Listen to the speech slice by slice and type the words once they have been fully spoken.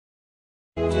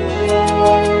Hi,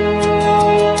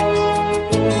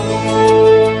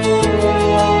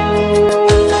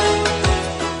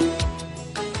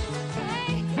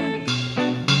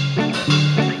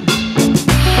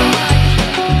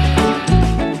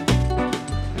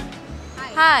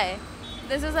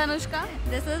 this is Anushka.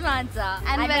 This is Manasa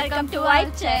And welcome to Vibe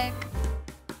our check.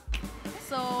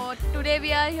 So today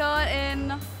we are here in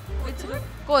which road?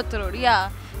 Koth Road, yeah.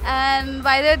 And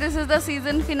by the way, this is the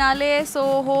season finale.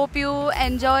 So hope you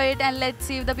enjoy it and let's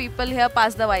see if the people here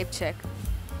pass the vibe check.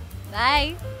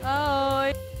 Bye.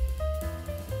 Bye.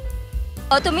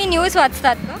 तुम्ही news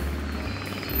वाचतात का?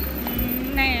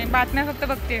 नाही, बातम्या फक्त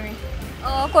बघते मी.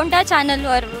 कोणत्या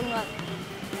चॅनलवर?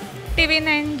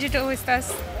 TV9 ji 24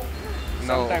 Tas.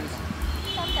 No.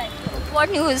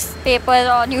 What newspaper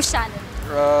or news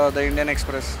channel? The Indian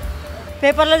Express.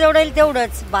 पेपरला जेवढं येईल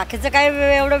तेवढंच, बाकीचं काय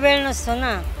एवढं वेळ नसतो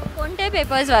ना. कोणते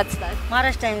पेपर्स वाचतात?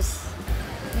 Maharashtra times.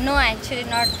 No actually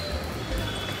not.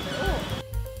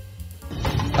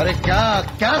 अरे क्या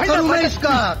क्या करूं मैं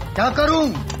इसका, क्या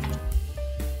करूं?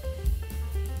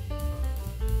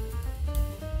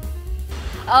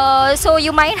 So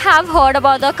you might have heard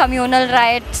about the communal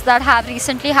riots that have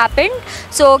recently happened.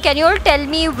 So can you tell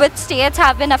me which states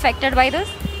have been affected by this?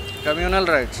 Communal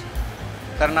rights.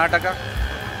 Karnataka.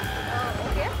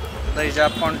 Okay. The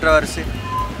hijab controversy.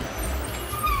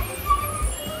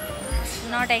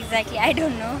 Not exactly. I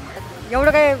don't know.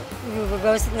 एवढं काय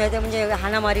व्यवस्थित नाही, म्हणजे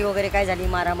हाणामारी वगैरे काय झाली,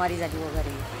 मारामारी झाली वगैरे.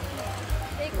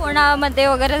 ते कोणामध्ये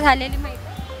वगैरे झालेली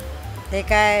माहिती? ते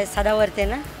काय सदावरते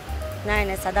ना?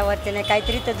 नाही सदावरते नाही,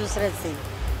 काहीतरी तर दुसरंच आहे,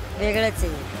 वेगळंच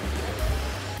आहे.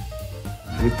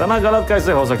 इतना गलत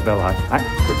कैसे हो सकता है भाई?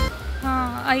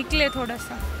 हां, ऐकले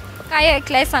थोडंसं. काय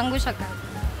ऐकलंय सांगू शकाल?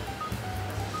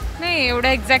 नाही, एवढं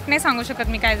एक्झॅक्ट नाही सांगू शकत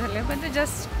मी काय झालं, पण ते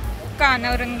जस्ट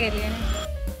कानावरून गेली.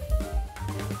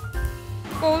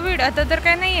 कोविड आता तर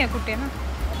काय नाही आहे कुठे ना.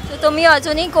 सो तुम्ही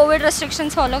अजूनही कोविड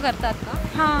रेस्ट्रिक्शन्स फॉलो करतात का?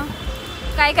 हां,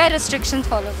 काय रेस्ट्रिक्शन्स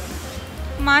फॉलो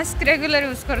करतात? मास्क रेग्युलर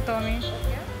यूज करतो आम्ही.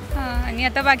 हां, आणि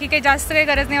आता बाकी काही जास्त काही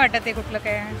गरज नाही वाटत आहे कुठलं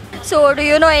काय. So do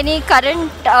you know any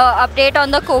current update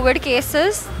on the Covid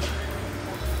cases?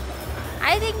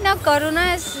 I think now Corona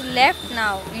has left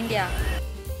now India.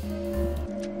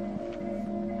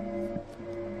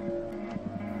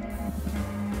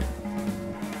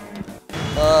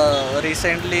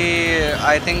 Recently,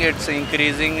 I think it's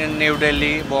increasing in New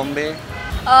Delhi, Bombay.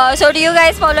 So do you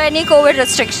guys follow any COVID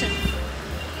restriction?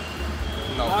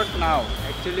 No. Not now.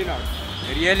 Actually not.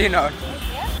 Really not.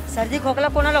 सर्दी खोकला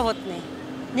कोणाला होत नाही,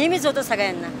 नेहमीच होतो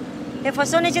सगळ्यांना. हे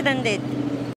फसवण्याचे धंदे आहेत.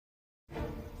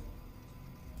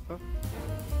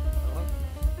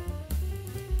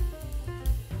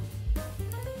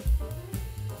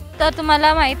 तर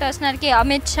तुम्हाला माहीत असणार की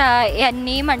अमित शाह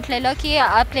यांनी म्हटलेलं की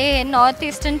आपले नॉर्थ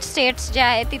ईस्टर्न स्टेट्स जे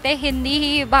आहेत तिथे हिंदी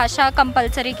ही भाषा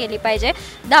कंपल्सरी केली पाहिजे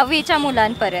 10वीच्या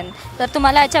मुलांपर्यंत. तर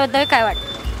तुम्हाला याच्याबद्दल काय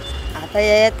वाटतं? आता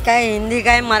यात काय हिंदी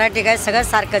काय मराठी काय सगळं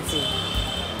सारखंच आहे.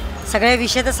 सगळे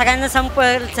विषय तर सगळ्यांना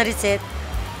कंपल्सरीच आहेत.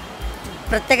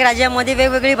 प्रत्येक राज्यामध्ये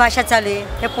वेगवेगळी भाषा चालू आहे.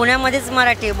 हे पुण्यामध्येच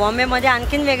मराठी, बॉम्बेमध्ये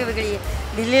आणखीन वेगवेगळी आहे,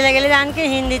 दिल्लीला गेले तर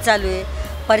आणखीन हिंदी चालू आहे,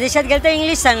 परदेशात गेलं तर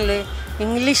इंग्लिश चांगलं आहे.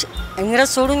 इंग्रज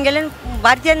सोडून गेले,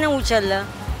 भारतीयांना उचललं.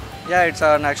 Yeah, it's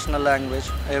our national language.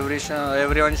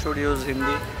 Everyone should use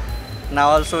Hindi. Now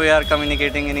also we are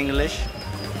communicating in English.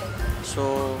 So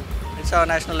it's our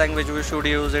national language. We should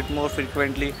use it more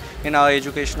frequently in our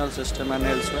educational system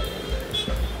and elsewhere.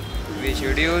 We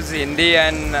should use Hindi,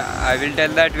 and I will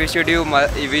tell that we should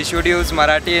use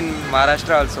Marathi in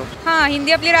Maharashtra also. हां,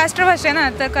 हिंदी आपली राष्ट्रभाषा आहे ना,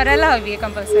 तर करायला हवी आहे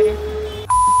compulsory.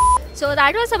 So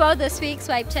that was about this week's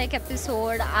Vibe Check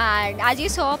episode, and as you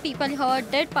saw, people here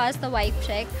did pass the Vibe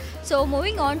Check. So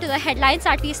moving on to the headlines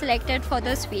that we selected for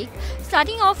this week,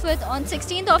 starting off with on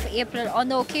 16th of April, on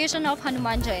the occasion of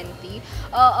Hanuman Jayanti,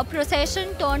 a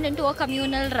procession turned into a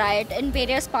communal riot in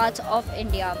various parts of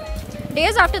India.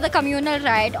 Days after the communal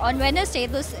riot, on Wednesday,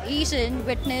 this region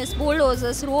witnessed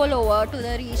bulldozers roll over to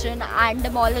the region and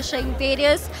demolishing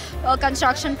various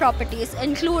construction properties,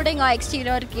 including an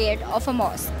exterior gate of a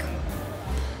mosque.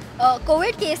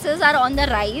 COVID cases are on the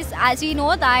rise. As we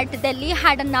know that Delhi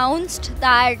had announced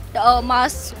that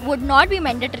masks would not be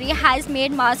mandatory, has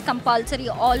made masks compulsory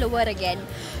all over again.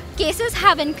 Cases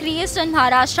have increased in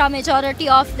Maharashtra, majority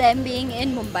of them being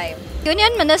in Mumbai.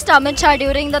 Union Minister Amit Shah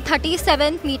during the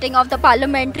 37th meeting of the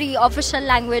Parliamentary Official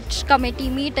Language Committee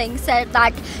meeting said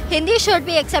that Hindi should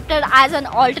be accepted as an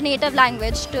alternative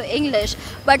language to English,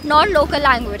 but not local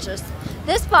languages.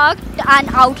 This sparked an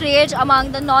outrage among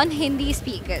the non-Hindi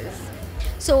speakers.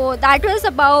 So that was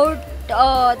about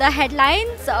the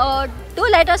headlines. Do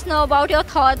let us know about your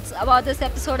thoughts about this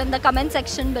episode in the comment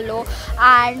section below.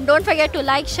 And don't forget to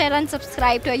like, share and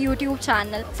subscribe to our YouTube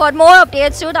channel. For more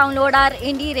updates, do download our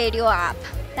Indie Radio app.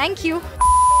 Thank you.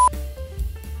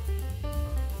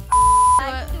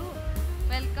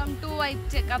 Welcome to vibe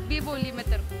check अब भी बोली मैं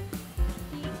तेरे को